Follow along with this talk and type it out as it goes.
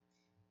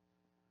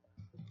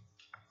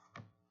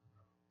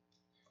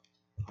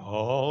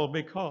All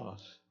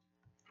because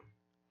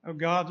of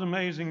God's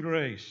amazing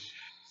grace.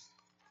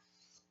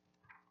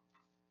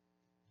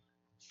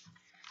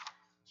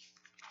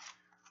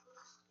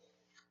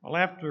 Well,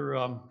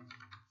 after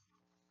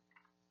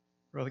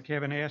Brother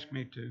Kevin asked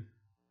me to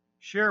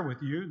share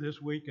with you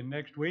this week and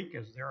next week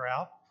as they're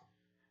out,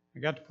 I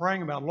got to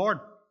praying about, Lord,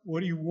 what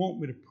do you want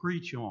me to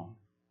preach on?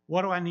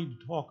 What do I need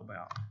to talk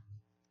about?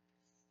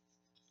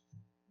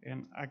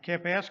 And I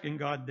kept asking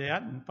God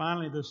that, and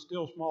finally this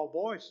still small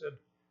voice said,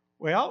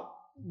 well,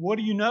 what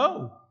do you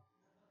know?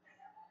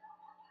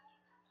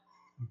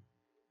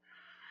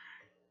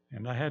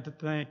 And I had to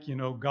think,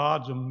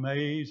 God's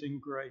amazing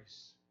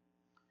grace.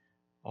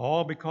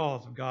 All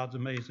because of God's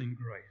amazing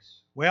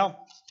grace.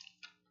 Well,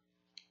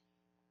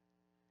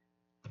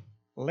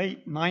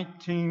 late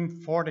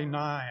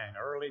 1949,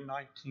 early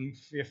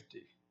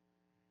 1950,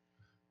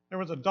 there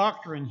was a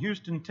doctor in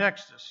Houston,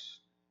 Texas,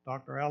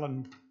 Dr.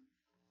 Allen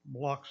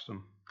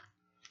Bloxham.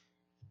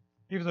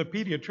 He was a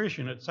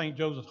pediatrician at St.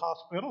 Joseph's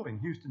Hospital in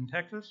Houston,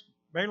 Texas,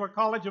 Baylor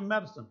College of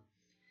Medicine.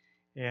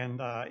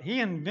 And he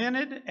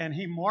invented and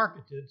he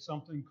marketed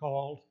something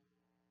called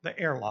the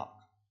airlock.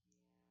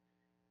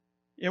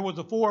 It was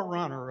a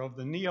forerunner of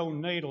the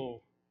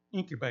neonatal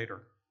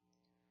incubator.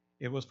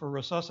 It was for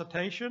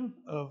resuscitation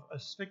of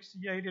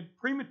asphyxiated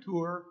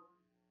premature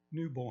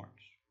newborns.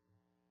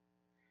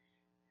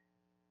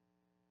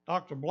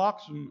 Dr.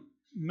 Bloxham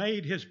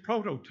made his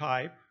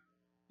prototype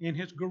in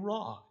his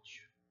garage.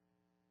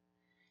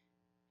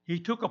 He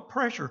took a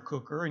pressure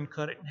cooker and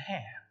cut it in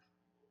half.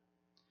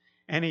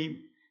 And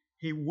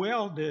he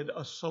welded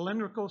a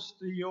cylindrical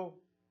steel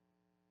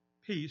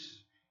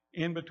piece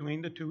in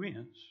between the two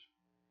ends.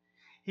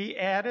 He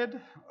added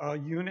a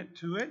unit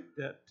to it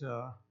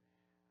that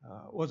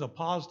was a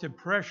positive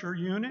pressure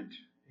unit,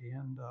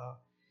 and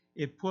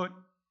it put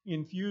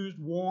infused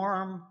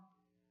warm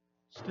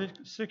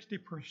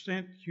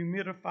 60%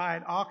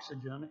 humidified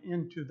oxygen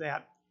into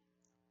that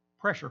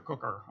pressure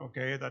cooker,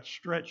 that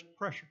stretched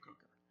pressure cooker.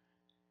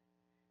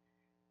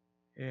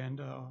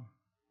 And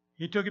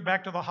he took it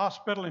back to the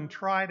hospital and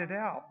tried it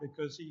out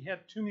because he had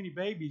too many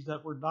babies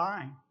that were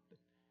dying.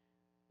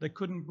 They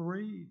couldn't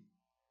breathe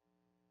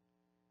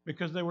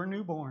because they were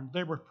newborn.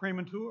 They were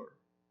premature.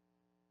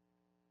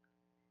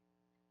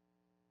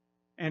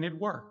 And it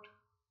worked.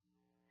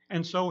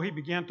 And so he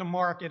began to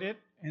market it,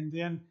 and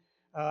then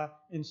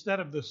instead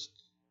of the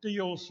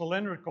steel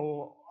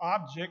cylindrical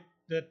object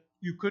that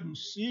you couldn't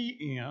see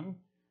in,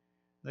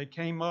 they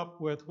came up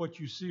with what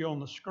you see on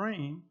the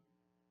screen,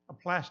 a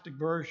plastic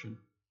version.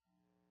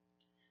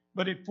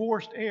 But it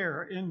forced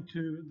air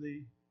into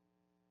the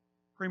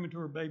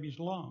premature baby's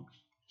lungs.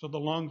 So the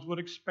lungs would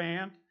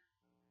expand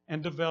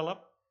and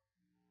develop,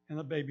 and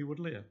the baby would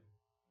live.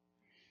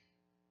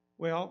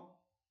 Well,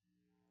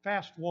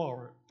 fast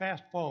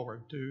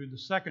forward to the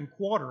second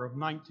quarter of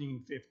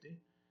 1950,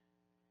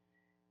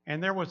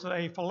 and there was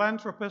a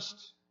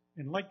philanthropist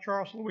in Lake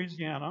Charles,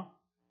 Louisiana,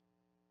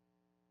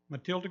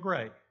 Matilda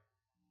Gray,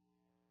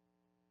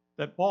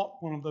 that bought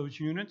one of those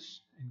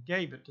units and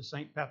gave it to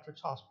St.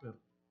 Patrick's Hospital.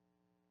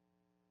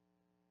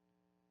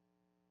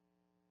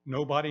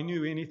 Nobody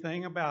knew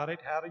anything about it,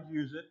 how to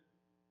use it,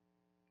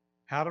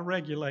 how to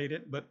regulate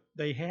it, but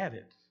they had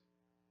it.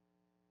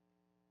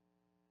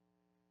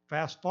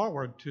 Fast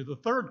forward to the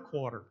third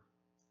quarter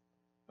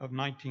of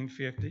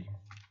 1950,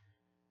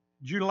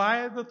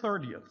 July the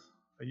 30th,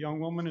 a young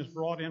woman is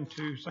brought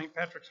into St.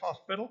 Patrick's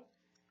Hospital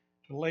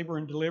to labor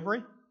and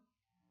delivery,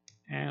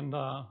 and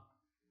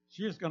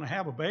she is going to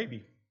have a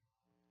baby.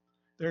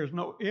 There's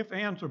no ifs,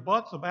 ands, or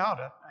buts about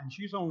it, and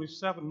she's only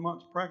 7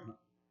 months pregnant.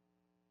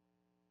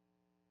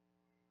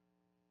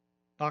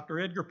 Dr.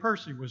 Edgar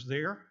Percy was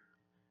there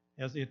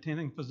as the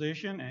attending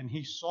physician, and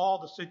he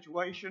saw the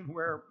situation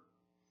where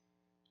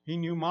he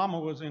knew Mama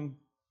was in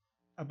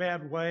a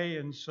bad way,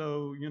 and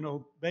so,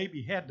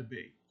 baby had to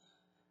be.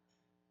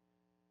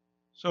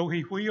 So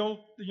he wheeled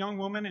the young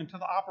woman into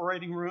the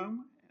operating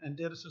room and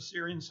did a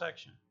cesarean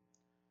section.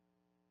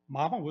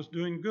 Mama was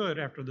doing good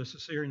after the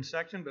cesarean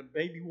section, but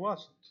baby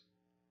wasn't.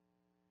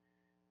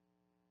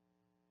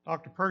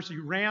 Dr. Percy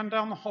ran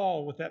down the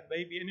hall with that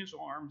baby in his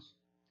arms,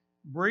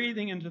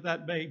 breathing into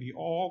that baby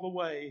all the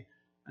way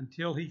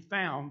until he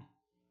found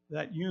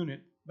that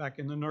unit back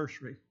in the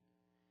nursery.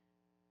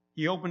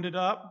 He opened it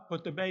up,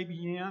 put the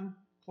baby in,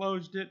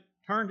 closed it,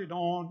 turned it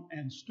on,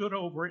 and stood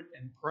over it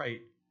and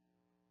prayed.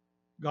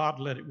 God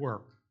let it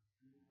work.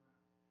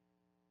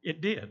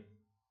 It did.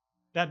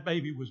 That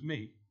baby was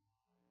me.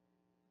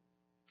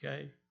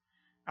 Okay?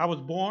 I was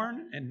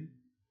born in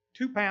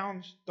 2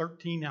 pounds,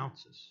 13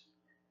 ounces.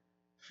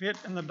 Fit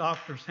in the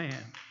doctor's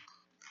hand.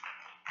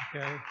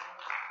 Okay?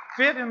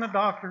 Fit in the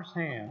doctor's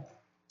hand.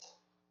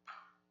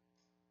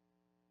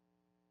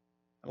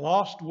 I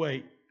lost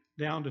weight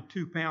down to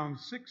 2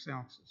 pounds, 6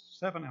 ounces,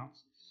 7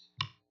 ounces.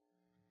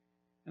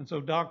 And so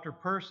Dr.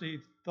 Percy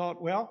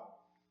thought, well,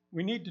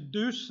 we need to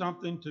do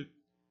something to,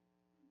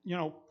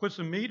 put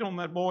some meat on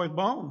that boy's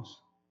bones.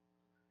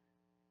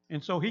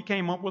 And so he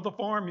came up with a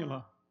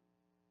formula.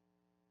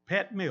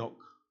 Pet milk.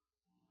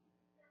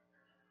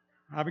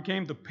 I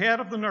became the pet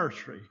of the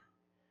nursery.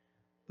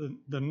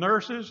 The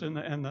nurses and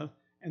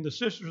the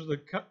sisters of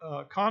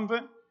the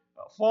convent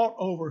fought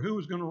over who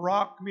was going to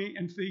rock me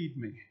and feed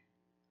me.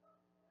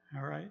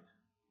 All right?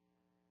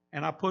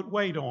 And I put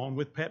weight on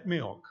with pet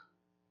milk.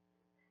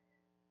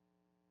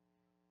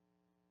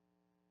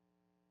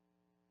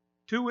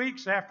 2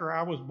 weeks after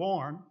I was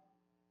born,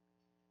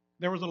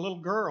 there was a little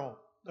girl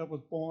that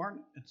was born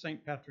at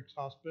St. Patrick's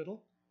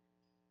Hospital,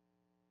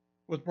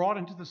 was brought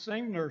into the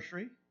same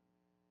nursery,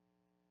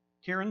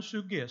 Karen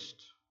Sue Gist.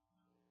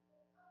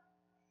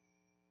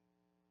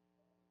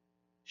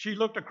 She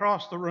looked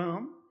across the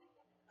room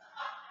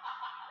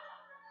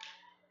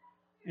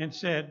and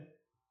said,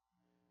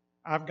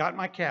 I've got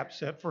my cap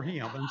set for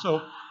him. And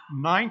so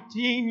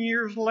 19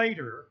 years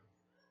later,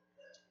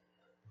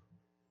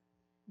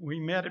 we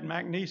met at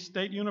McNeese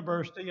State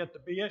University at the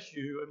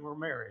BSU and we're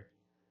married.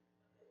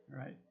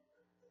 Right?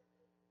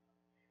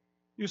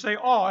 You say,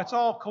 oh, it's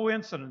all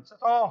coincidence.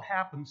 It's all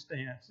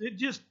happenstance. It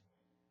just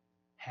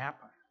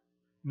happened.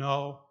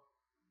 No.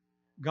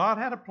 God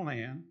had a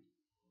plan.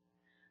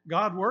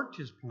 God worked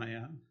his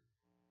plan.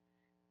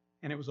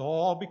 And it was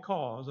all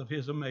because of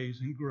his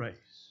amazing grace.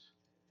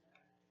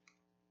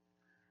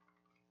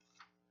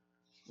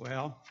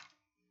 Well,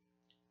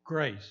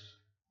 grace.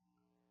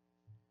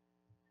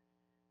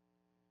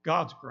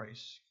 God's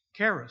grace.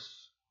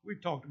 Charis.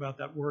 We've talked about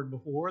that word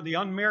before. The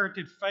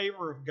unmerited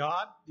favor of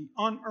God, the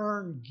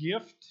unearned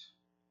gift,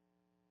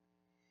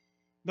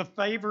 the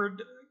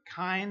favored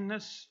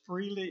kindness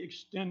freely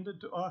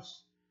extended to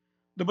us,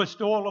 the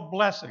bestowal of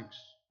blessings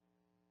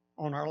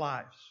on our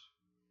lives.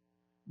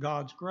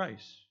 God's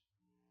grace.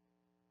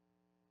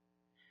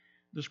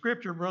 The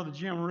scripture Brother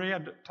Jim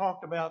read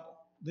talked about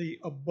the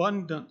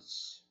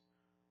abundance,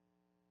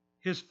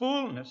 his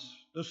fullness,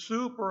 the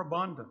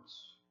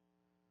superabundance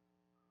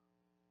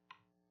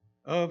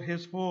of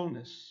his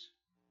fullness.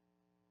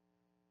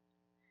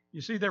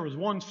 You see, there was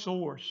one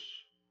source,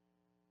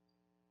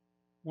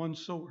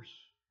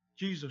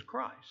 Jesus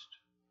Christ.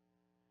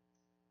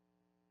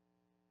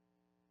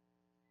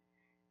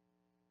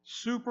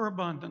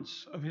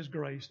 Superabundance of his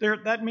grace.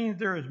 That means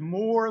there is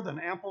more than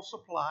ample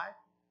supply,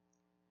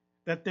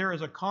 that there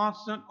is a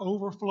constant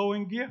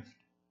overflowing gift.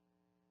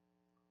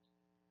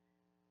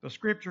 The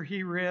scripture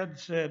he read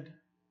said,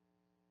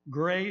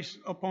 grace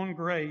upon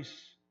grace,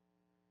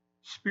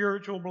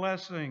 spiritual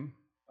blessing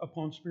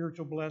upon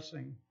spiritual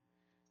blessing,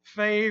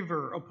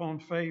 favor upon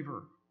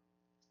favor,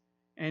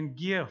 and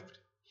gift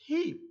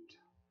heaped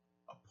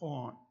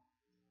upon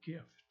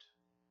gift.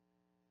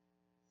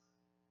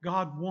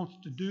 God wants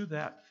to do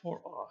that for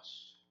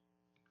us.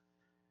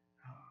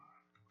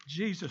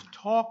 Jesus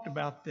talked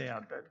about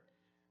that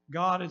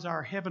God is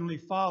our heavenly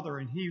Father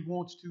and he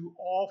wants to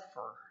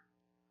offer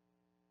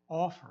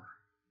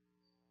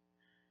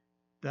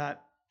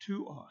that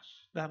to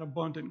us, that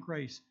abundant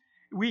grace.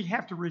 We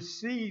have to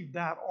receive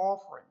that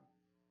offering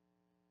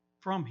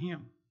from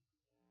him.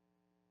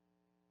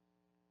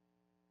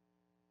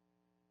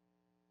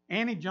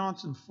 Annie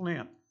Johnson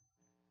Flint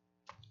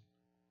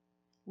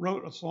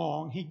wrote a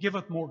song, He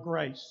Giveth More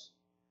Grace.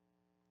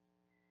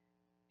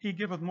 He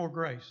giveth more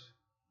grace.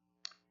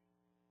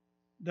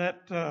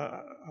 That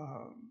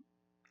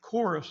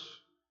chorus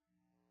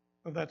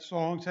of that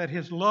song said,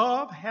 His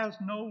love has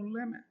no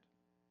limit.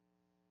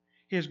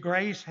 His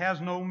grace has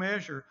no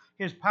measure.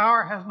 His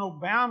power has no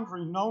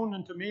boundary known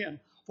unto men.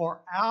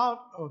 For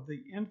out of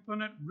the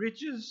infinite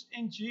riches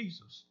in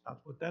Jesus, that's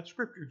what that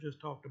scripture just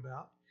talked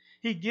about,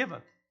 he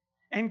giveth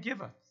and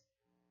giveth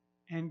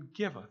and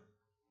giveth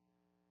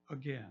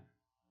again.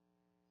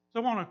 So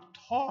I want to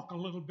talk a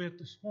little bit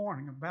this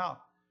morning about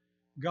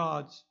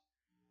God's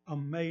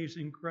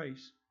amazing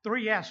grace.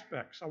 3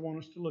 aspects I want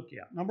us to look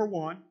at. Number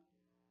 1,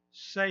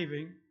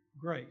 saving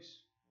grace.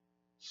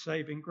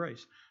 Saving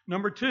grace.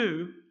 Number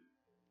 2,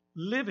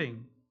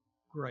 living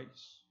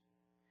grace.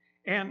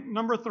 And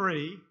number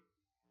 3,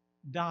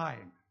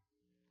 dying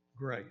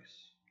grace.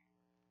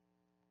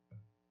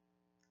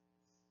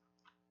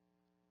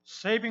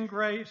 Saving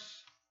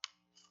grace,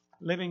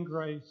 living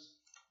grace,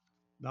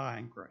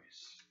 dying grace.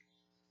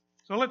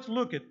 So let's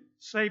look at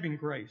saving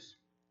grace.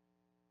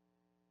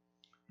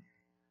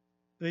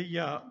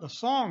 The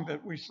song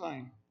that we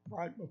sang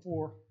right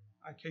before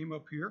I came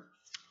up here,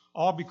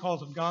 all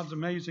because of God's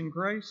amazing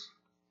grace.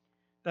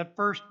 That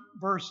first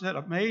verse said,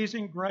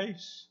 Amazing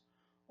grace,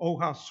 oh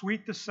how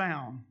sweet the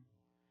sound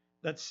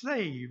that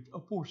saved a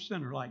poor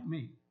sinner like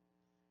me.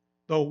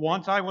 Though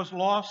once I was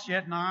lost,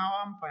 yet now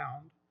I'm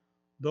found.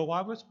 Though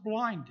I was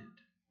blinded,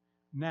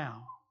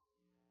 now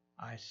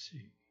I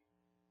see.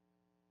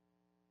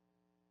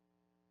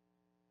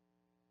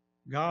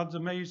 God's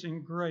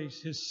amazing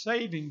grace, his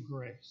saving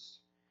grace,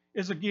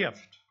 is a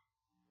gift.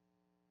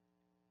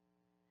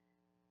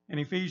 In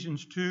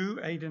Ephesians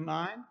 2:8 and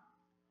 9,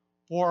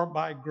 for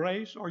by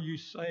grace are you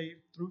saved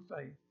through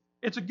faith.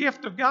 It's a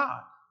gift of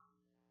God,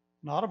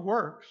 not of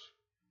works,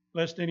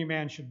 lest any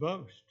man should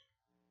boast.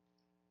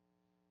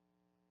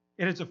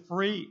 It is a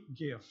free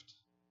gift.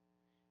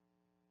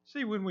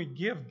 See, when we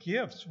give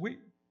gifts, we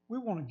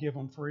want to give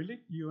them freely,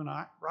 you and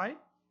I, right?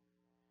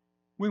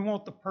 We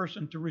want the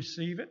person to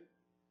receive it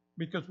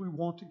because we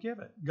want to give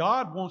it.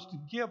 God wants to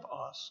give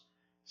us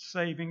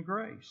saving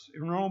grace.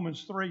 In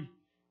Romans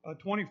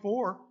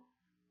 3:24,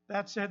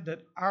 that said that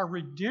our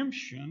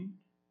redemption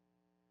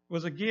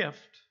was a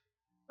gift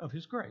of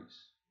His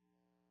grace.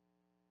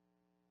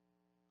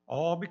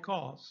 All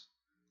because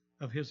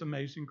of His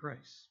amazing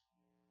grace.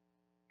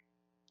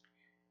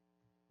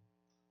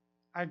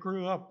 I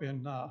grew up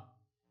in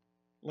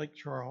Lake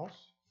Charles.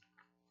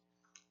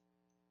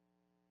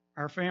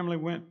 Our family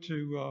went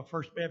to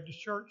First Baptist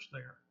Church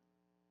there.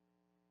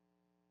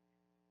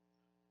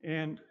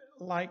 And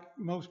like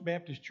most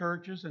Baptist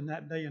churches in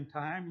that day and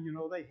time,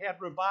 they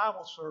had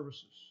revival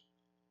services.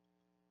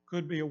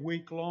 Could be a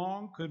week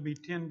long, could be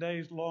 10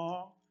 days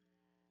long,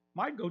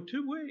 might go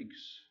 2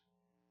 weeks.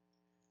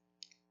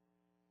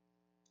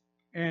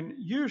 And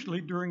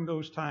usually during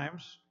those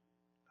times,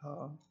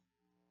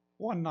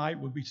 one night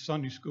would be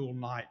Sunday school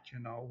night,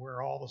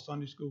 where all the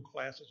Sunday school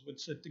classes would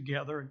sit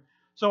together. And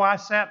so I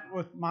sat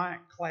with my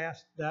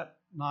class that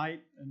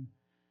night, and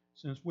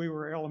since we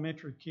were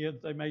elementary kids,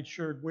 they made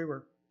sure we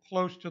were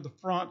close to the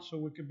front so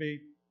we could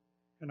be,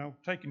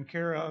 taken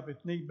care of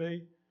if need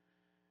be.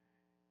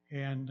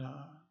 And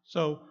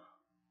so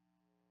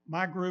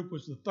my group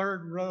was the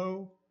third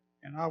row,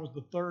 and I was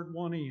the third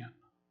one in.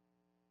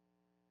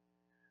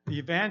 The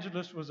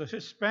evangelist was a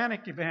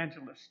Hispanic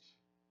evangelist,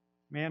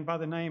 a man by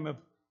the name of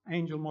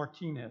Angel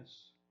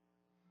Martinez.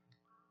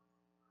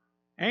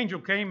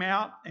 Angel came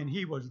out, and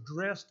he was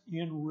dressed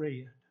in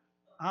red.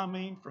 I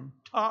mean, from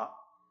top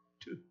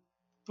to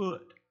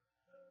foot.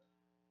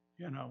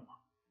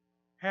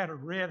 Had a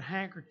red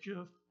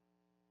handkerchief,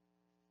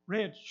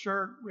 red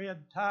shirt,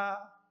 red tie,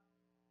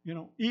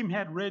 even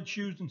had red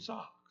shoes and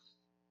socks.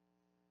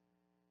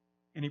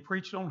 And he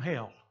preached on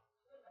hell.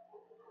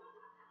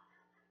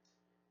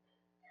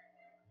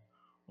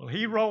 Well,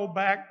 he rolled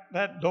back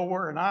that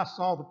door, and I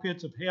saw the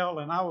pits of hell,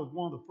 and I was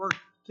one of the first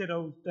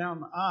kiddos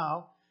down the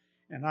aisle.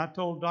 And I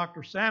told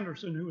Dr.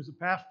 Sanderson, who was the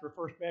pastor of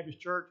First Baptist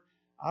Church,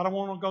 I don't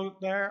want to go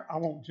there. I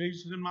want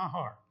Jesus in my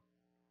heart.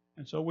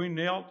 And so we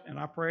knelt, and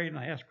I prayed, and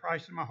I asked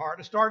Christ in my heart.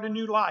 I started a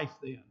new life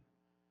then,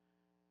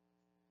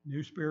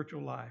 new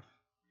spiritual life.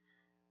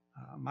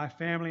 My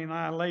family and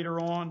I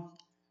later on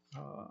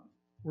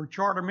were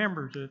charter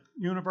members at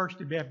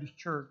University Baptist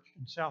Church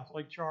in South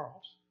Lake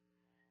Charles.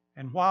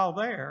 And while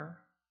there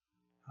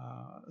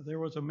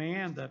was a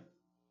man that,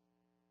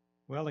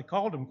 they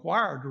called them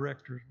choir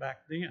directors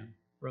back then,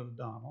 Brother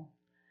Donald.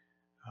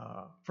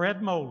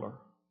 Fred Moeller,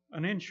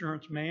 an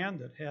insurance man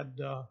that had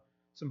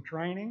some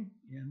training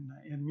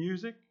in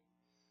music,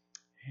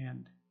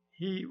 and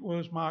he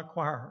was my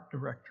choir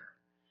director.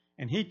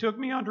 And he took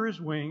me under his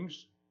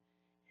wings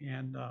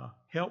and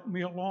helped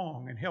me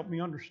along and helped me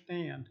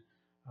understand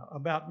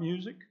about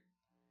music.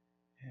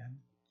 And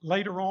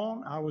later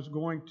on, I was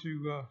going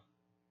to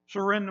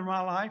surrender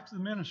my life to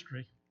the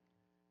ministry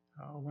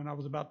when I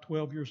was about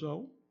 12 years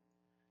old.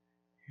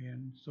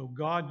 And so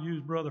God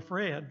used Brother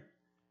Fred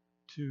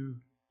to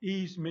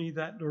ease me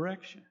that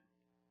direction.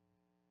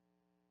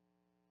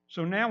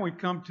 So now we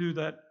come to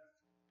that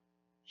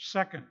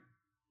second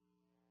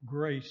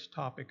grace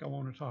topic I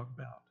want to talk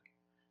about.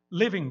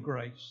 Living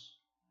grace.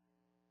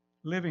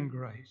 Living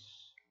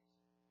grace.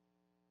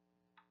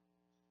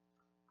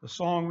 The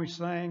song we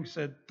sang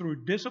said,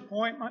 through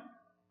disappointment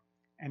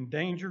and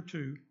danger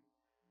too,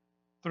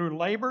 through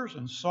labors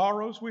and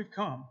sorrows we've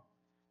come,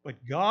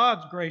 but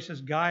God's grace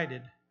has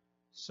guided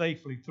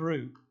safely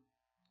through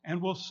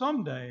and will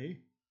someday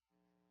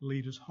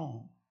lead us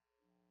home.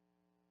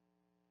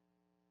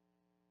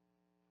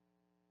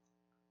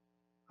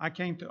 I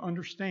came to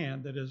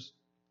understand that as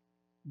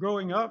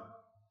growing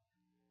up,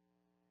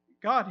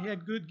 God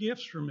had good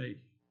gifts for me.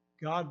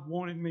 God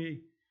wanted me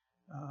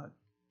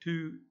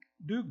to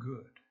do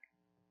good.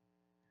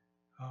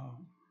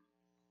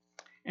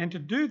 And to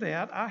do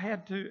that, I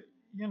had to,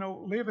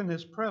 live in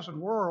this present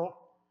world.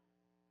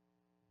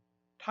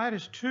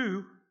 Titus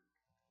 2,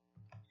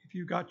 if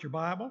you got your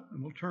Bible,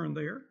 and we'll turn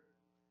there.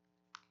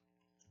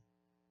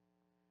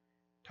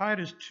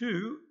 Titus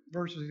 2,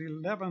 verses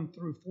 11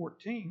 through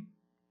 14.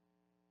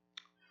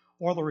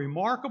 For the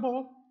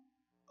remarkable,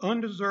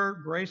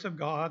 undeserved grace of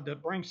God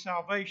that brings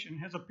salvation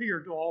has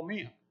appeared to all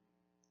men.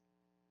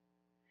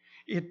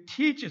 It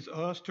teaches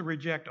us to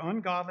reject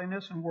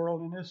ungodliness and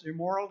worldliness,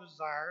 immoral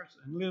desires,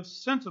 and live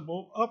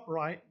sensible,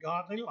 upright,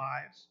 godly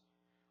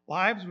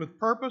lives with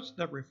purpose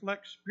that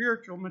reflect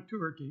spiritual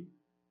maturity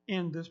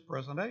in this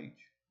present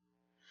age,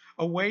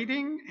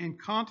 awaiting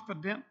and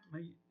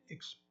confidently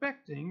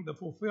expecting the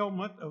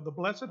fulfillment of the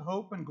blessed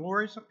hope and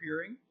glorious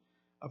appearing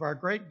of our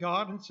great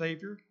God and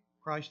Savior,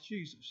 Christ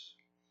Jesus,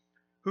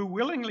 who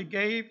willingly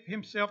gave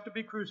himself to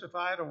be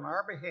crucified on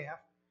our behalf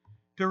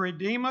to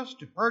redeem us,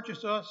 to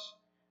purchase us,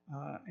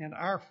 and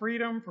our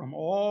freedom from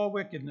all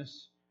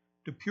wickedness,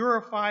 to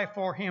purify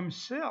for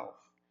himself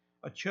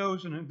a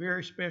chosen and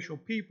very special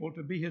people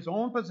to be his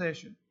own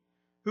possession,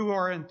 who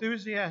are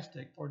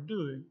enthusiastic for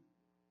doing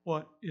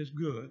what is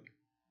good.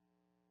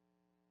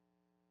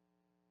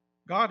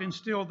 God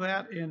instilled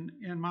that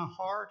in my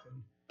heart,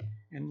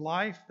 in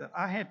life that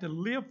I had to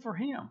live for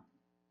Him.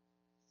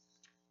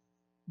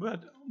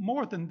 But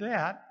more than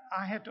that,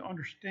 I had to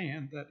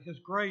understand that His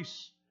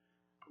grace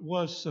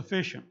was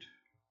sufficient.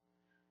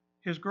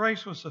 His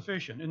grace was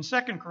sufficient. In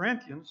 2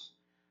 Corinthians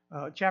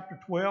chapter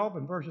 12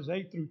 and verses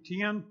 8 through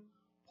 10,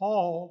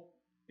 Paul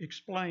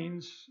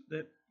explains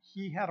that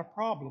he had a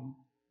problem,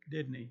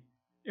 didn't he?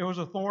 It was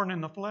a thorn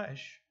in the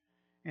flesh.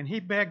 And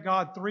he begged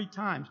God 3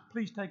 times,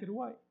 please take it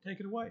away, take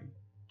it away,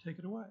 take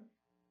it away,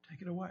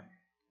 take it away.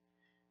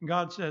 And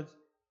God said,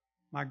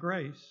 my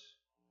grace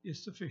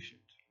is sufficient.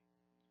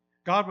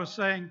 God was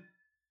saying,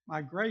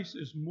 my grace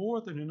is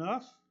more than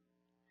enough.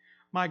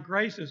 My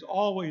grace is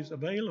always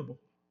available.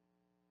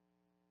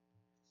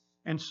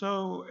 And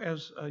so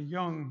as a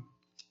young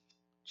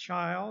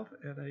child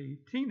and a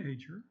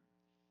teenager,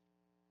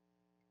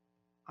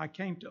 I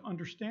came to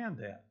understand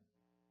that.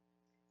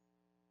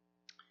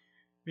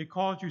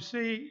 Because you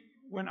see,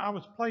 when I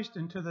was placed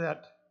into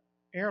that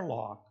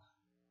airlock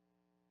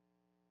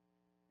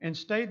and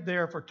stayed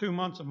there for 2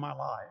 months of my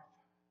life,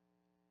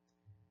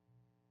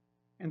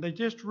 and they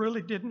just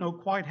really didn't know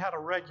quite how to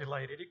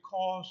regulate it, it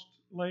caused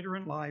later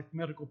in life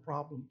medical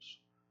problems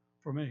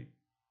for me.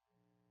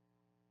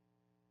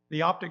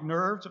 The optic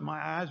nerves of my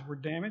eyes were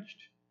damaged,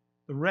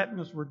 the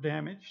retinas were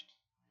damaged,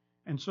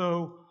 and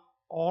so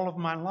all of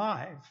my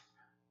life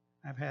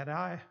I've had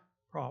eye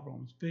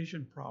problems,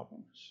 vision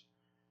problems.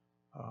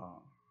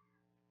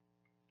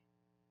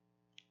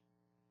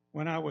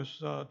 When I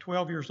was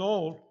 12 years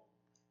old,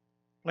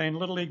 playing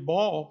Little League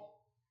ball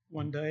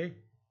one day,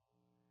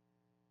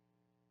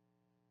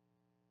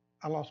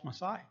 I lost my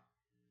sight.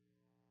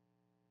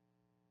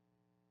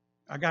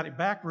 I got it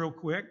back real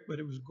quick, but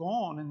it was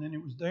gone, and then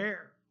it was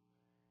there.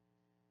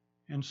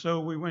 And so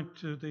we went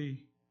to the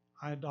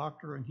eye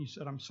doctor, and he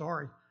said, I'm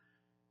sorry,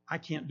 I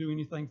can't do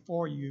anything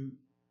for you.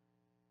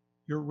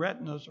 Your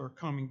retinas are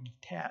coming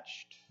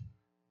detached.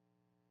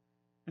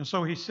 And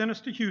so he sent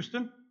us to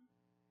Houston,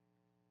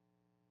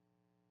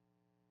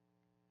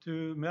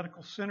 to the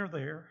medical center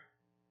there,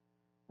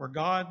 where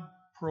God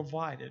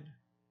provided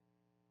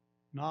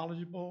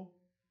knowledgeable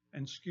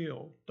and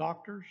skilled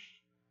doctors,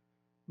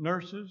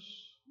 nurses,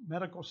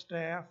 medical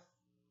staff,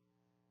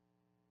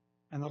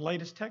 and the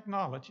latest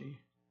technology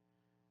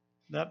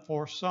that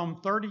for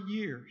some 30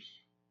 years,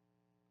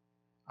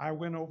 I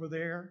went over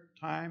there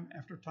time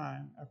after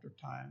time after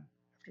time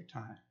after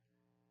time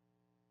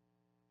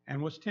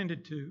and was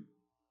tended to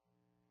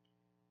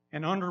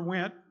and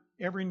underwent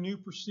every new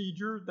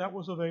procedure that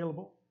was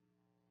available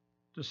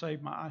to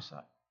save my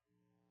eyesight.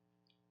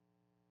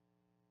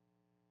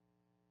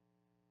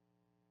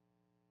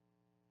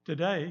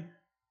 Today,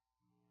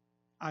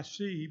 I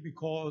see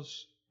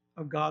because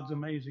of God's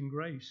amazing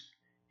grace.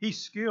 He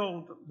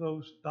skilled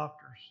those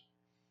doctors.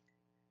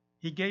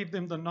 He gave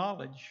them the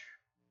knowledge,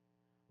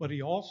 but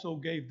He also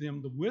gave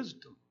them the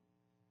wisdom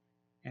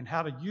and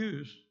how to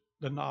use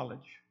the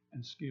knowledge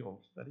and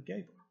skills that He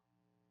gave them.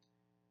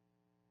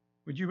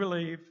 Would you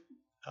believe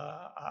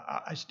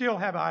I still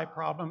have eye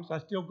problems. I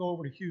still go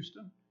over to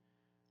Houston.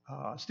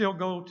 Still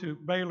go to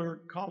Baylor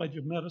College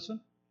of Medicine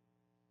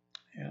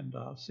and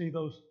see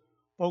those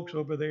folks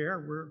over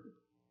there. We're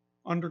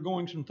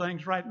undergoing some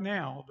things right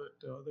now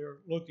that they're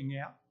looking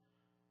at.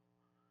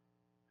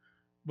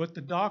 But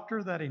the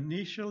doctor that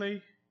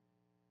initially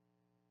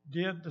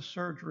did the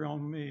surgery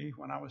on me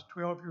when I was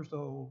 12 years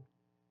old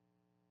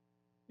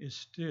is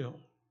still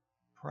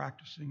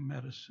practicing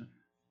medicine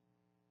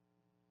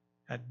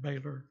at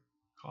Baylor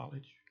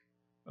College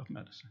of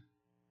Medicine.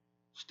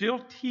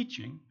 Still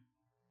teaching,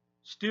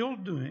 still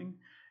doing,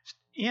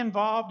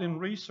 involved in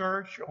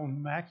research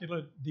on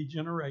macular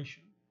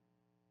degeneration.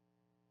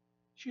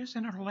 She is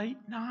in her late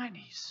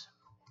 90s.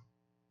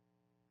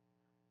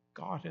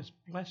 God has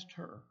blessed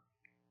her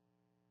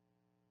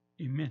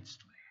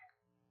immensely.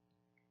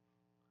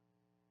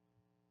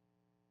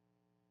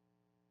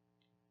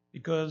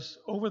 Because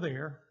over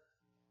there,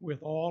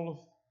 with all of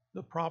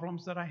the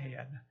problems that I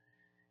had,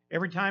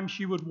 every time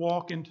she would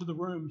walk into the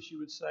room, she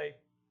would say,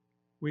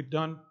 we've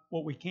done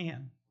what we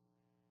can.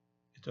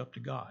 It's up to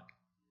God.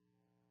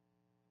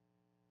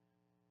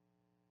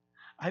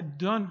 I've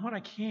done what I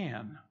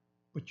can,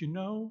 but you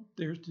know,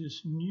 there's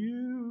this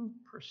new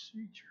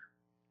procedure.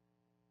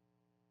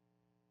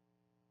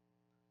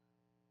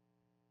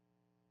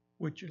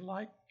 Would you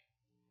like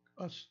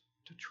us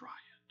to try it?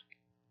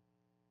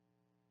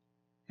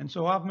 And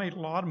so I've made a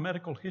lot of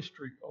medical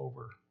history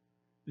over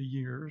the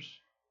years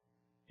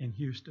in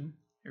Houston.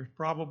 There's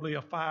probably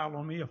a file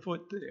on me a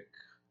foot thick.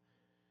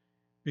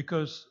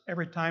 Because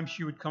every time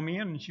she would come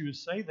in and she would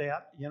say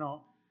that, you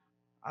know,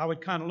 I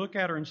would kind of look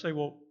at her and say,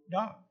 well,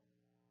 Doc,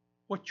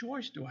 what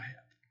choice do I have?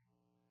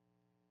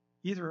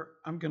 Either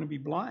I'm going to be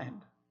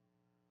blind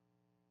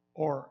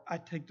or I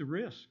take the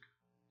risk.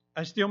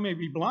 I still may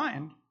be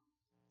blind,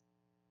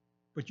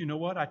 but you know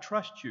what? I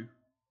trust you.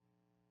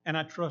 And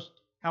I trust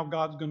how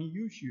God's going to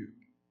use you.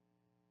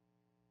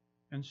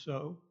 And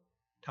so,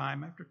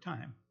 time after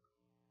time,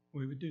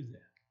 we would do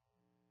that.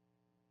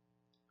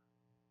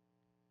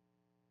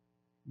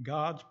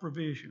 God's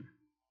provision,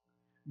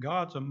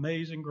 God's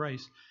amazing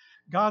grace.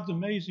 God's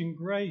amazing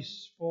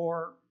grace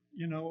for,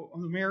 the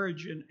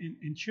marriage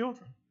and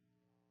children.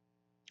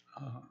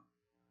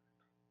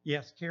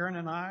 Yes, Karen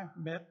and I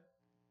met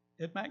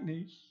at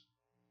McNeese,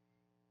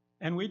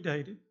 and we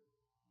dated,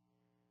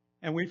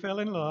 and we fell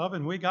in love,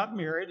 and we got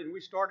married, and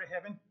we started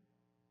having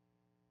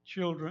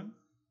children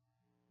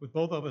with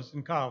both of us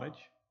in college.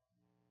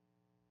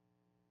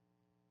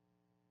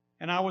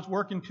 And I was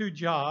working 2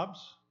 jobs,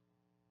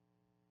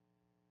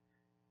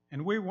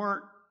 and we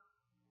weren't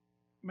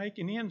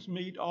making ends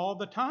meet all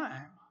the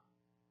time.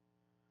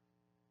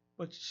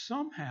 But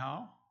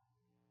somehow,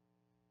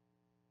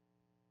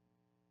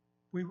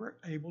 we were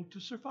able to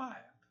survive.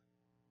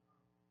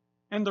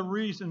 And the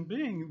reason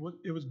being,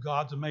 it was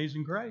God's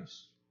amazing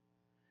grace.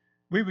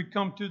 We would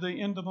come to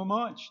the end of a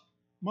month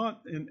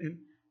and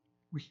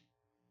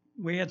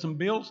we had some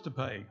bills to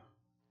pay.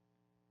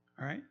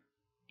 All right?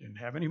 Didn't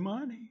have any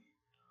money.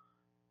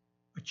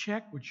 A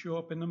check would show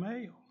up in the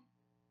mail.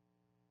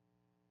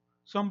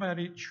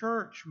 Somebody at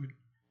church would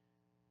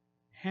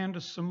hand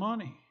us some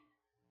money.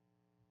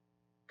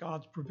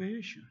 God's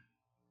provision.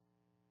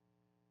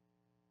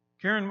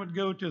 Karen would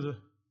go to the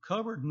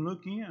cupboard and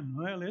look in.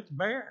 Well, it's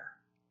bare.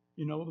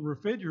 The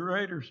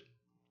refrigerator's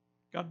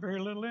got very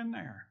little in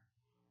there.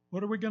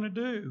 What are we going to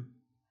do?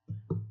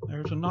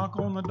 There's a knock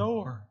on the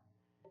door.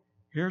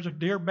 Here's a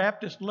dear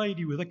Baptist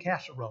lady with a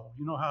casserole.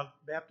 You know how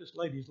Baptist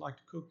ladies like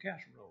to cook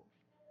casseroles.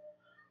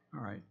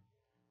 All right.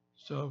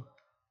 So,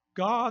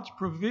 God's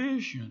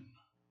provision.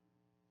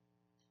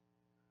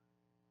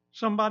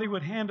 Somebody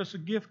would hand us a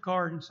gift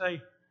card and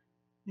say,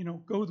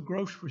 go to the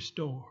grocery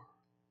store.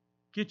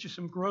 Get you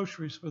some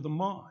groceries for the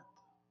month.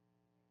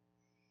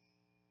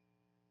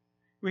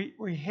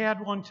 We had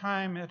one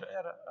time at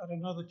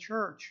another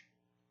church.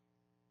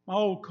 My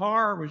old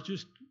car was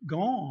just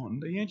gone.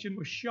 The engine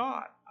was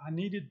shot. I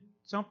needed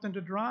something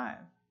to drive.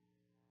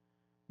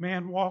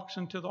 Man walks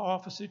into the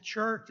office at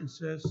church and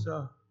says,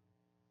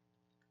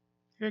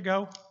 here you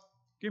go.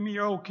 Give me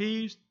your old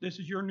keys. This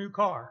is your new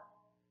car.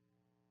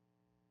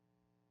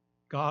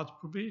 God's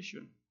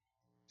provision.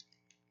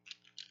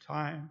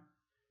 Time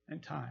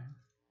and time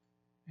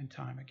and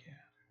time again.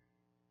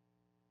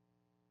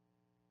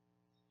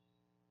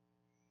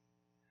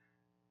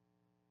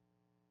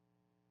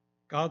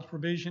 God's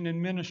provision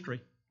in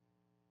ministry.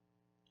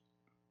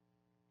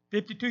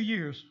 52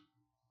 years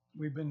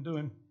we've been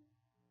doing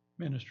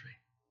ministry.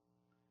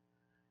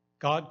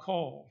 God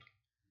called.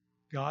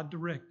 God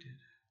directed.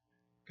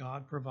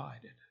 God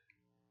provided.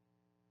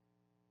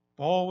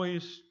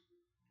 Always,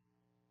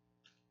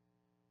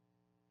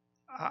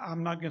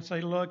 I'm not going to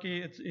say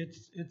lucky.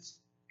 It's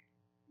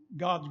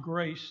God's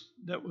grace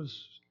that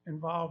was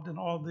involved in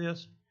all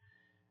this.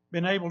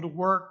 Been able to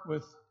work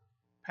with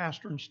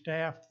pastor and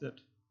staff that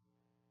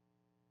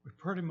we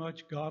pretty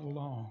much got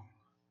along.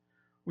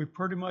 We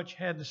pretty much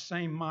had the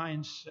same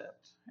mindset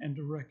and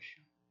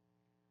direction.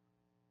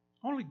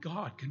 Only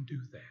God can do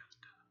that.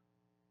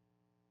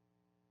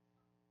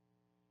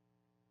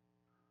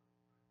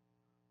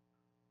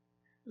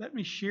 Let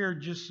me share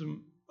just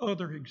some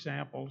other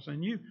examples,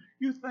 and you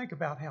think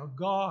about how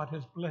God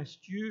has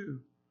blessed you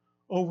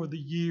over the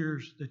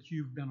years that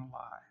you've been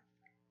alive.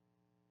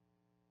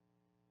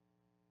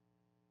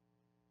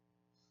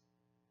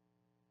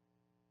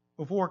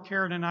 Before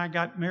Karen and I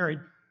got married,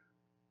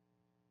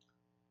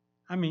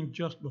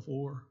 just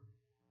before,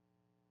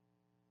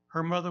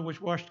 her mother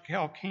was rushed to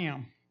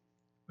Cal-Cam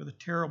with a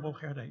terrible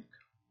headache.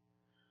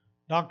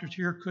 Doctors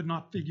here could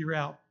not figure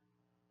out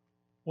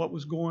what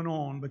was going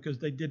on because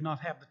they did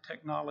not have the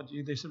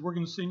technology. They said, we're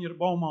going to send you to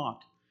Beaumont.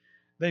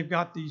 They've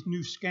got these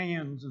new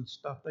scans and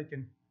stuff. They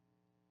can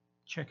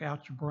check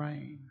out your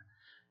brain.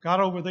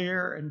 Got over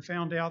there and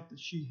found out that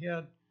she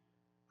had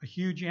a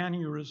huge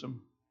aneurysm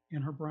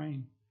in her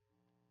brain.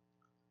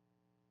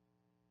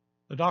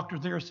 The doctor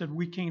there said,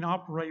 we can't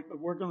operate, but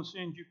we're going to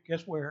send you,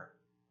 guess where?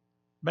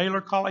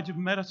 Baylor College of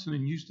Medicine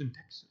in Houston,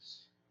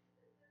 Texas.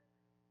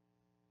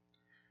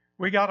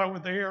 We got over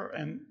there,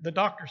 and the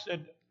doctor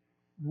said,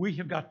 we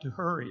have got to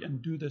hurry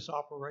and do this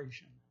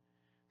operation.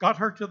 Got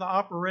her to the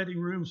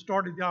operating room,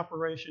 started the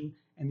operation,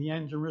 and the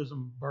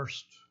aneurysm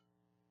burst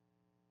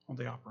on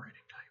the operating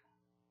table.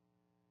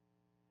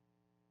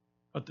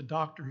 But the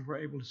doctors were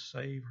able to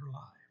save her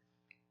life.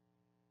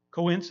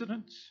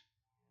 Coincidence?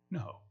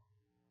 No.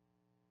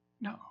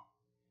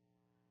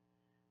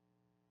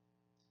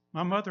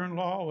 My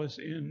mother-in-law was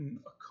in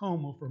a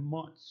coma for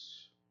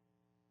months.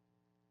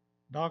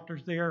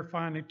 Doctors there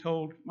finally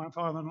told my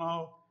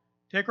father-in-law,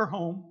 take her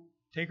home,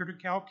 take her to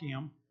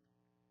Cal-Cam,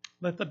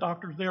 let the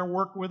doctors there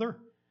work with her,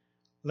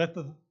 let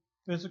the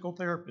physical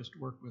therapist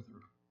work with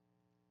her.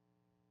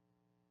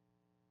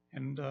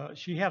 And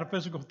she had a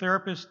physical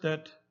therapist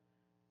that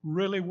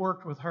really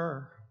worked with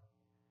her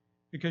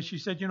because she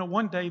said,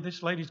 one day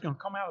this lady's going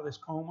to come out of this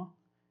coma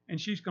and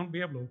she's going to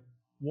be able to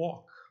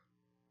walk.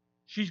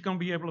 She's going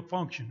to be able to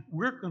function.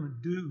 We're going to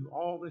do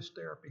all this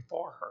therapy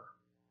for her.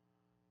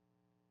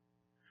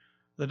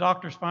 The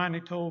doctors finally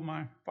told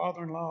my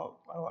father-in-law,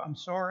 oh, I'm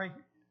sorry.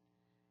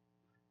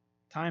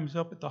 Time's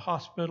up at the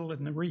hospital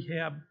and the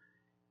rehab.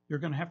 You're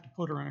going to have to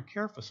put her in a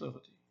care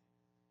facility.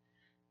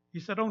 He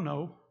said, "Oh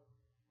no,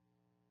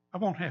 I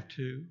won't have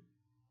two.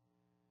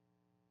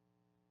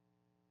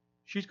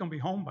 She's going to be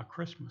home by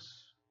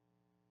Christmas."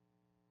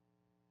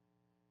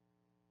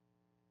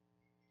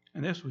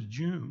 And this was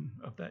June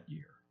of that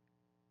year.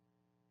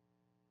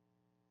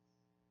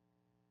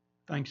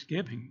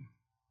 Thanksgiving,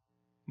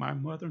 my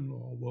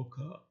mother-in-law woke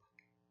up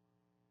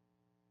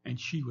and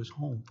she was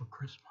home for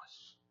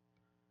Christmas.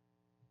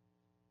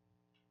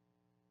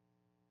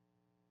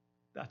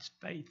 That's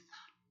faith,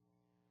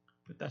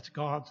 but that's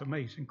God's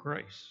amazing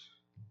grace.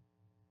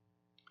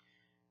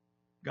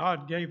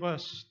 God gave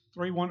us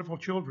 3 wonderful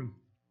children.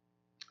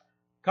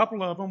 A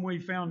couple of them we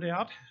found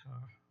out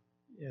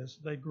as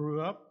they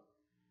grew up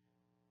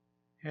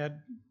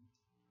had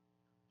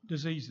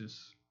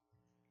diseases.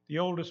 The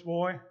oldest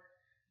boy,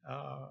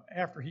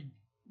 after he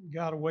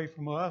got away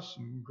from us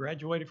and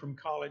graduated from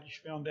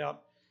college, found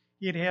out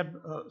he had had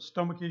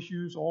stomach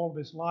issues all of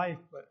his life,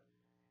 but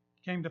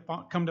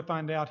come to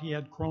find out he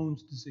had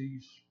Crohn's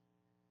disease.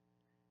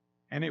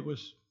 And it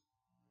was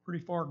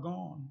pretty far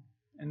gone.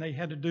 And they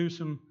had to do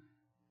some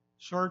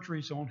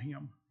surgeries on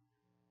him.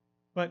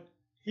 But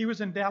he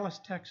was in Dallas,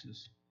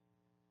 Texas.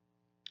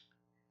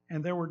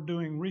 And they were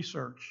doing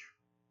research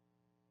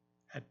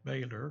at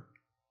Baylor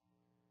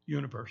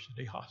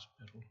University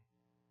Hospital.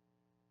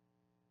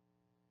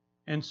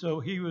 And so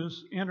he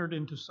was entered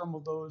into some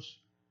of those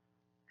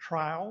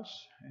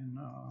trials and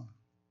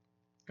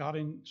got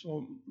in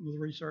some of the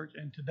research.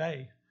 And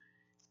today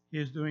he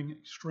is doing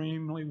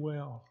extremely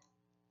well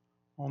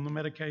on the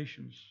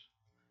medications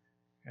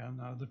and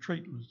the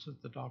treatments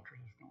that the doctors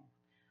have done.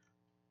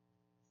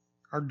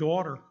 Our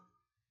daughter,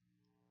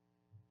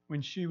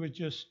 when she was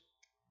just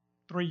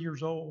 3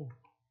 years old,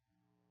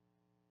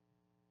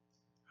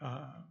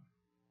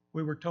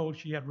 we were told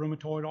she had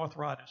rheumatoid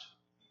arthritis.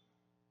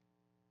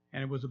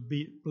 And it was a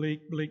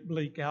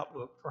bleak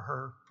outlook for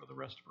her for the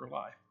rest of her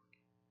life.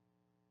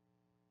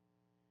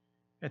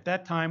 At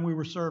that time, we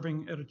were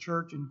serving at a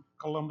church in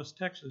Columbus,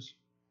 Texas.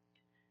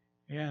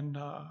 And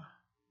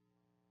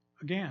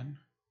again,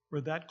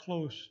 we're that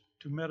close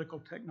to medical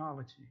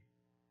technology.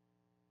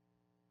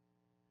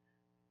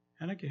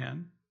 And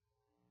again,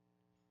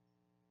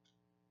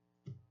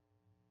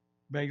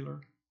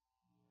 Baylor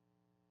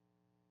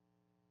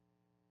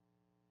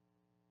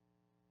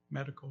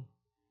medical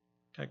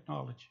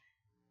technology.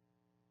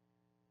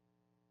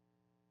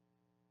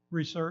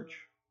 Research,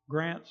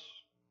 grants,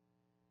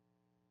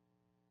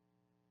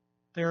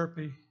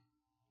 therapy,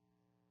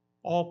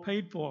 all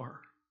paid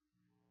for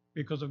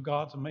because of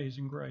God's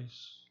amazing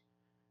grace.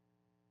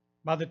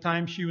 By the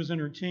time she was in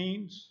her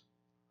teens,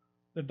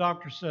 the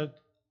doctor said,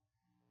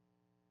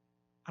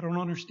 "I don't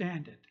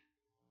understand it.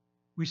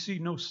 We see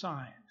no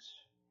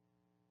signs.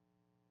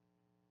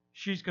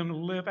 She's going to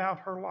live out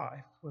her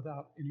life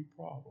without any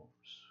problems."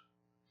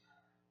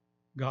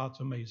 God's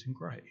amazing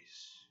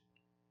grace.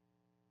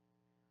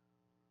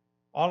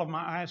 All of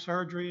my eye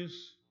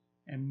surgeries,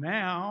 and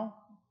now,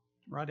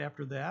 right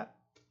after that,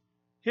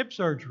 hip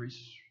surgeries,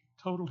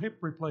 total hip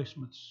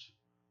replacements,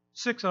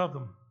 6 of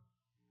them.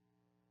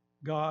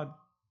 God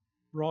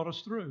brought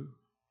us through.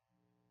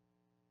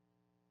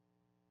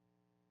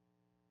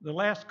 The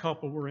last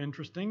couple were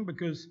interesting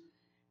because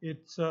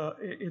it's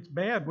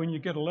bad when you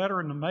get a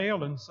letter in the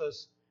mail and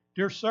says,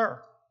 "Dear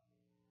sir,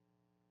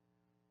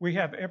 we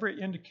have every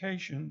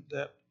indication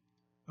that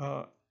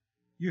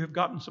you have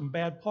gotten some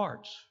bad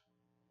parts.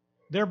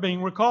 They're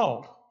being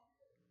recalled.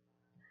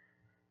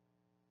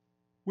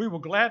 We will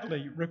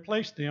gladly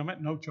replace them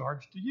at no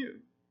charge to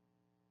you."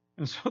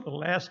 And so the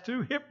last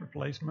 2 hip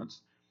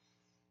replacements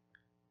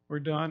were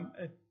done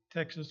at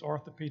Texas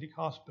Orthopedic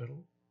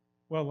Hospital.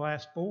 Well, the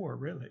last 4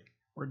 really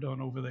were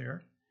done over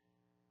there.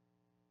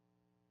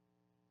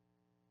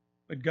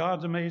 But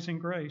God's amazing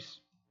grace.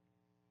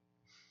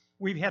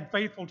 We've had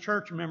faithful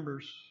church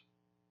members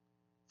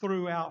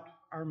throughout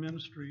our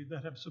ministry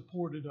that have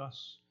supported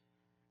us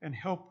and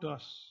helped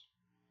us.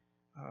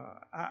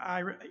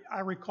 I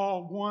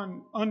recall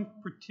one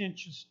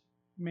unpretentious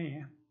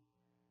man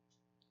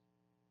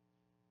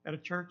at a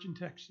church in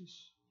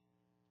Texas.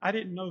 I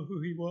didn't know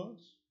who he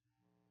was.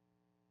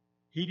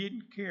 He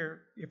didn't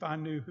care if I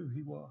knew who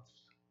he was.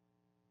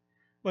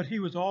 But he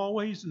was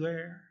always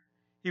there.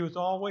 He was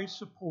always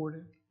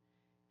supportive.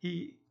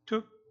 He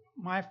took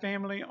my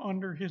family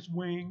under his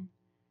wing.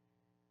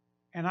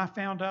 And I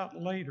found out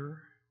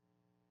later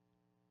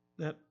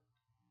that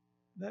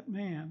that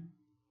man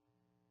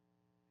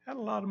had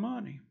a lot of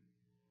money.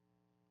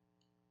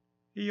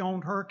 He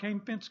owned Hurricane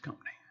Fence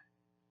Company.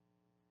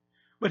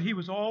 But he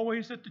was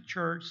always at the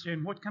church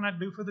saying, "What can I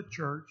do for the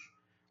church?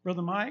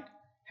 Brother Mike,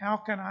 how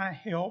can I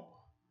help?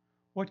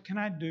 What can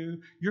I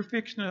do? You're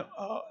fixing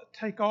to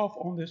take off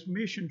on this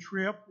mission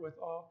trip with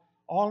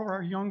all of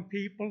our young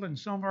people and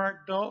some of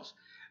our adults.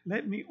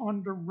 Let me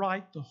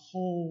underwrite the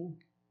whole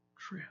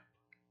trip."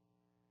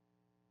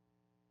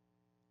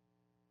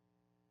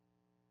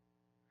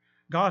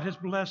 God has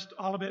blessed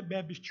Olivet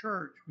Baptist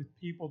Church with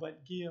people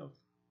that give.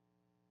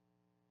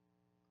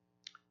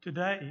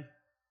 Today,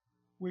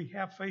 we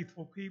have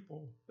faithful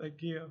people that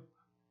give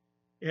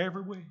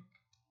every week,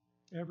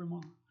 every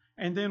month.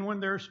 And then when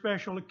there are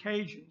special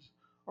occasions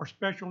or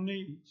special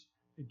needs,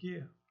 they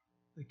give,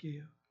 they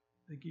give,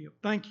 they give.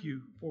 Thank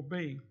you for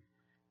being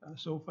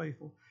so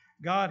faithful.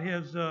 God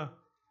has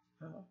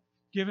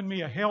given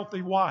me a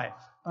healthy wife,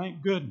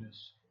 thank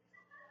goodness.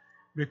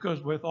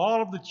 Because with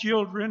all of the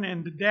children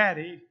and the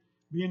daddy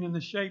being in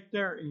the shape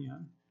they're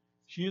in,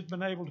 she has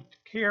been able to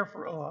care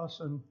for us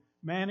and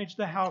manage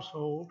the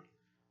household,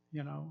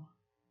 you know.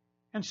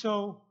 And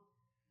so,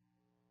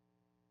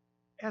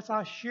 as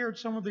I shared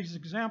some of these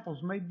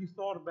examples, maybe you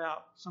thought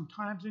about some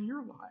times in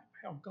your life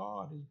how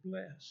God has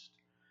blessed,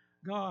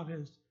 God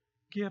has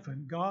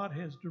given, God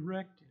has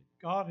directed,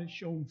 God has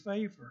shown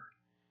favor.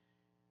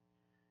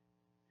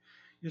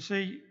 You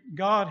see,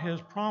 God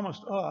has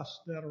promised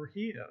us that are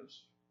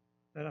His,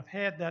 that have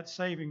had that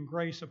saving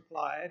grace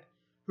applied,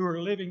 who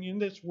are living in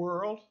this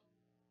world,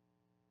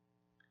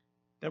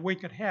 that we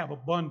could have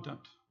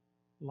abundant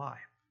life.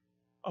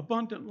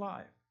 Abundant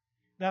life.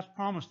 That's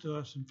promised to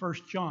us in 1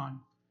 John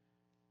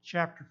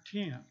chapter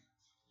 10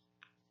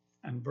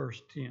 and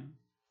verse 10.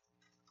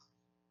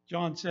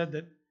 John said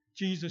that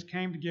Jesus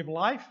came to give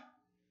life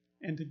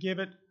and to give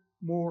it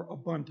more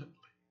abundantly.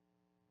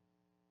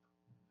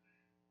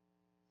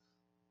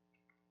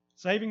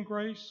 Saving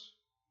grace,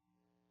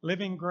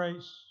 living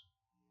grace.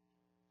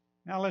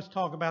 Now let's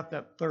talk about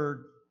that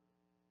third,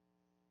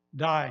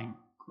 dying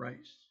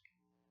grace.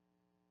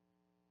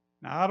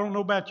 Now I don't know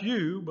about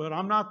you, but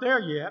I'm not there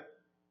yet.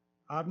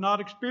 I've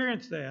not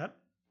experienced that.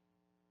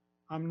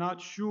 I'm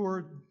not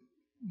sure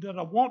that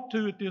I want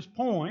to at this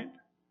point.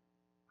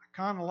 I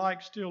kind of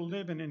like still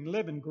living in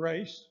living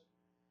grace.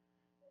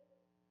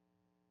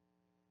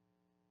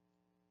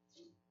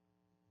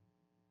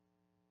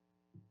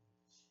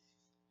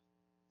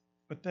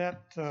 But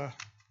that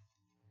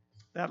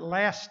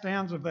last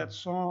stanza of that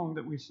song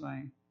that we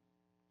sang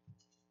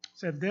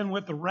said, then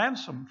with the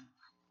ransomed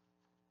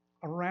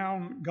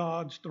around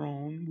God's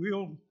throne,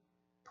 we'll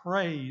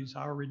praise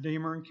our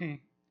Redeemer and King.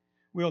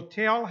 We'll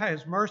tell how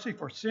His mercy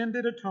for sin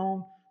did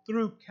atone.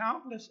 Through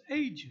countless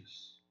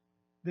ages,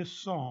 this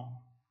song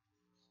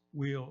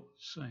we'll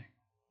sing.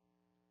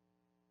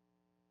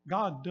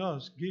 God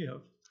does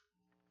give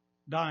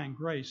dying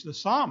grace. The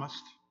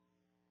psalmist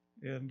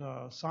in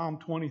Psalm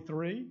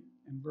 23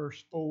 in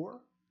verse 4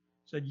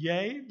 said,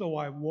 yea, though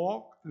I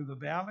walk through the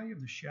valley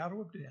of the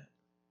shadow of death,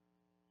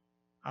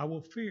 I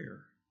will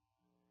fear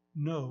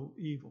no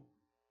evil.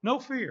 No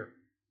fear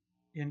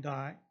in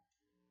dying.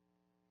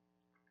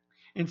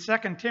 In 2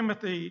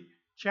 Timothy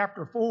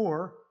chapter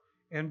 4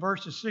 and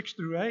verses 6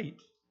 through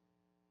 8,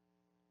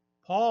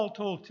 Paul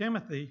told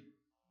Timothy,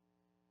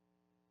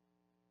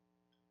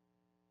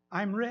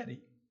 I'm ready.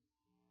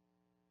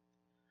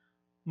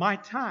 My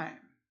time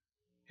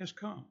has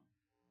come.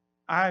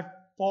 I've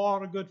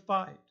fought a good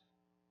fight.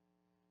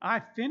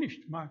 I've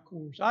finished my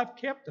course. I've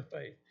kept the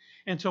faith.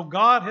 And so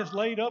God has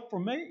laid up for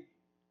me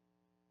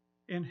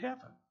in heaven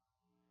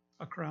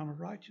a crown of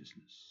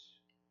righteousness.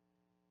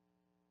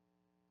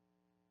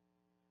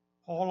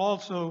 Paul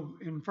also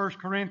in 1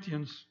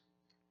 Corinthians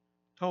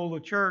told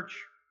the church,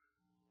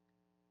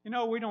 you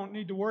know, we don't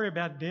need to worry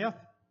about death.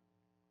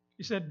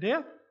 He said,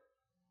 death,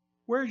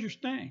 where's your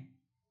sting?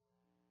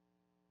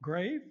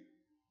 Grave,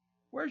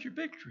 where's your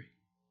victory?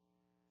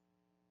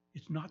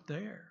 It's not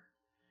there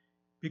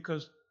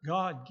because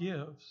God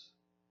gives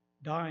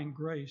dying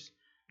grace.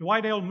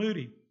 Dwight L.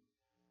 Moody,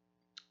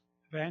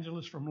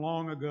 evangelist from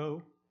long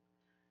ago,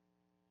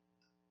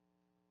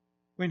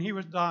 when he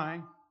was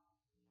dying,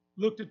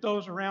 looked at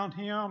those around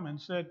him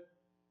and said,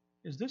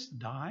 is this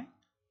dying?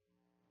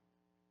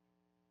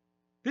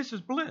 This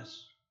is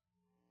bliss.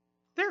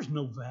 There's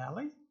no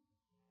valley.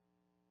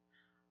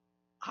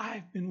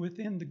 I've been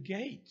within the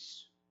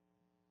gates.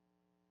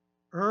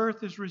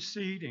 Earth is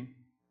receding.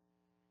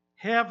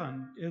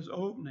 Heaven is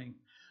opening.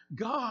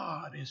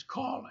 God is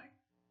calling.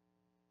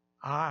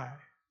 I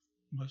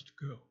must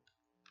go.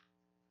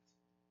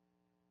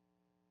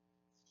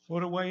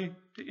 What a way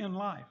to end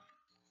life.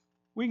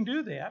 We can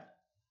do that.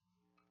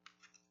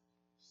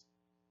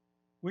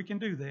 We can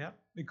do that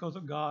because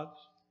of God's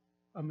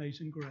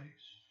amazing grace.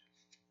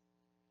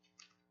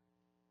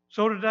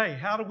 So today,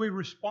 how do we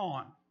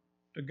respond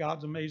to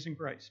God's amazing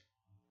grace?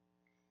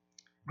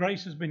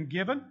 Grace has been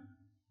given.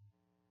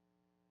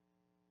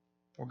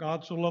 For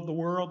God so loved the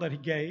world that He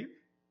gave.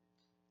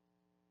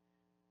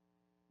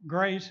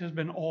 Grace has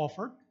been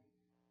offered.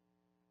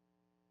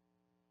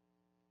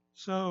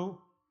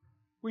 So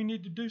we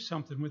need to do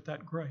something with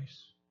that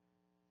grace.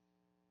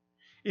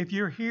 If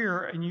you're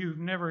here and you've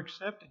never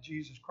accepted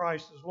Jesus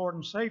Christ as Lord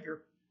and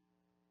Savior,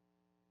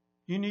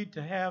 you need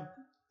to have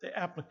the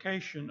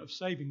application of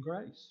saving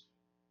grace.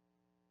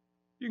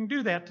 You can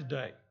do that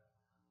today.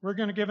 We're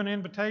going to give an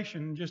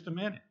invitation in just a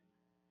minute.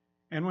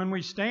 And when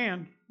we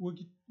stand,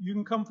 you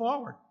can come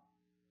forward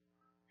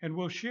and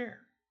we'll share.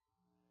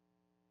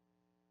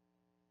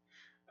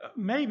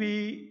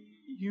 Maybe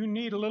you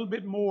need a little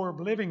bit more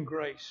of living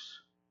grace.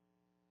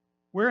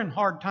 We're in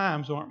hard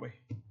times, aren't we?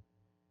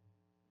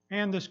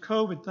 And this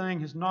COVID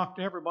thing has knocked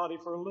everybody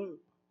for a loop.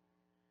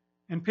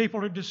 And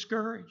people are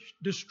discouraged,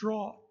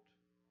 distraught.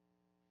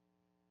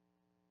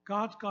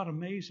 God's got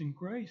amazing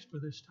grace for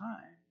this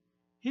time.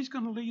 He's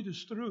going to lead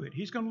us through it.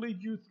 He's going to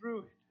lead you through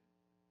it.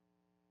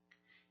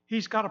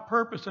 He's got a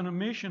purpose and a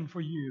mission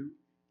for you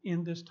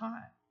in this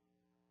time.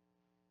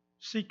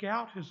 Seek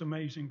out His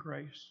amazing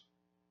grace.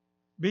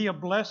 Be a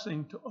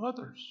blessing to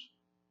others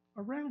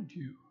around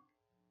you.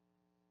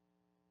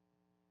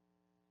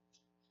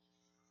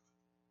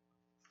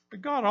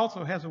 But God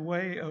also has a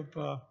way of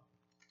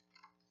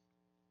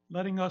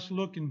letting us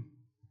look into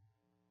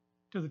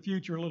the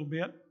future a little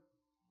bit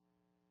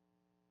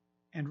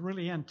and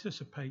really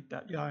anticipate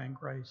that dying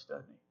grace,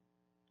 doesn't He?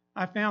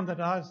 I found that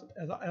as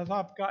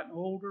I've gotten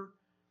older,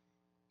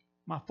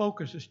 my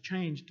focus has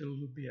changed a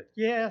little bit.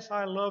 Yes,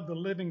 I love the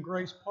living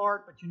grace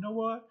part, but you know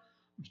what?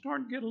 I'm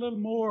starting to get a little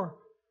more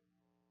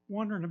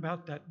wondering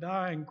about that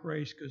dying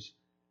grace, because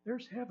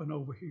there's heaven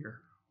over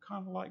here,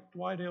 kind of like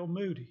Dwight L.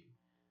 Moody.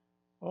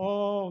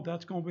 Oh,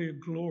 that's going to be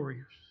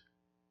glorious.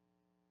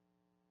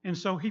 And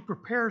so He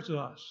prepares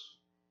us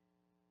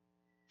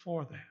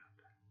for that.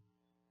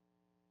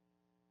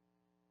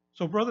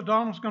 So Brother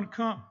Donald's going to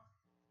come,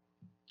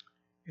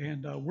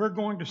 and we're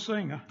going to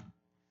sing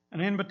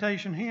an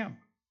invitation hymn.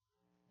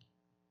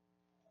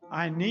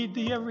 I need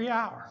Thee every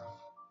hour.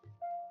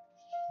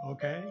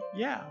 Okay?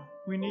 Yeah,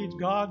 we need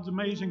God's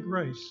amazing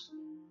grace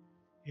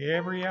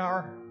every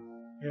hour,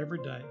 every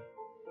day.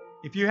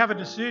 If you have a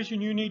decision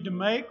you need to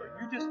make, or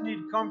you just need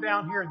to come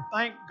down here and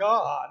thank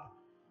God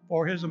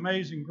for His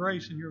amazing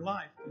grace in your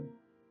life, then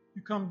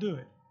you come do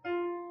it.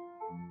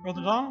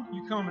 Brother Donald,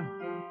 you come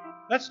and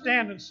let's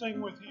stand and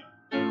sing with him.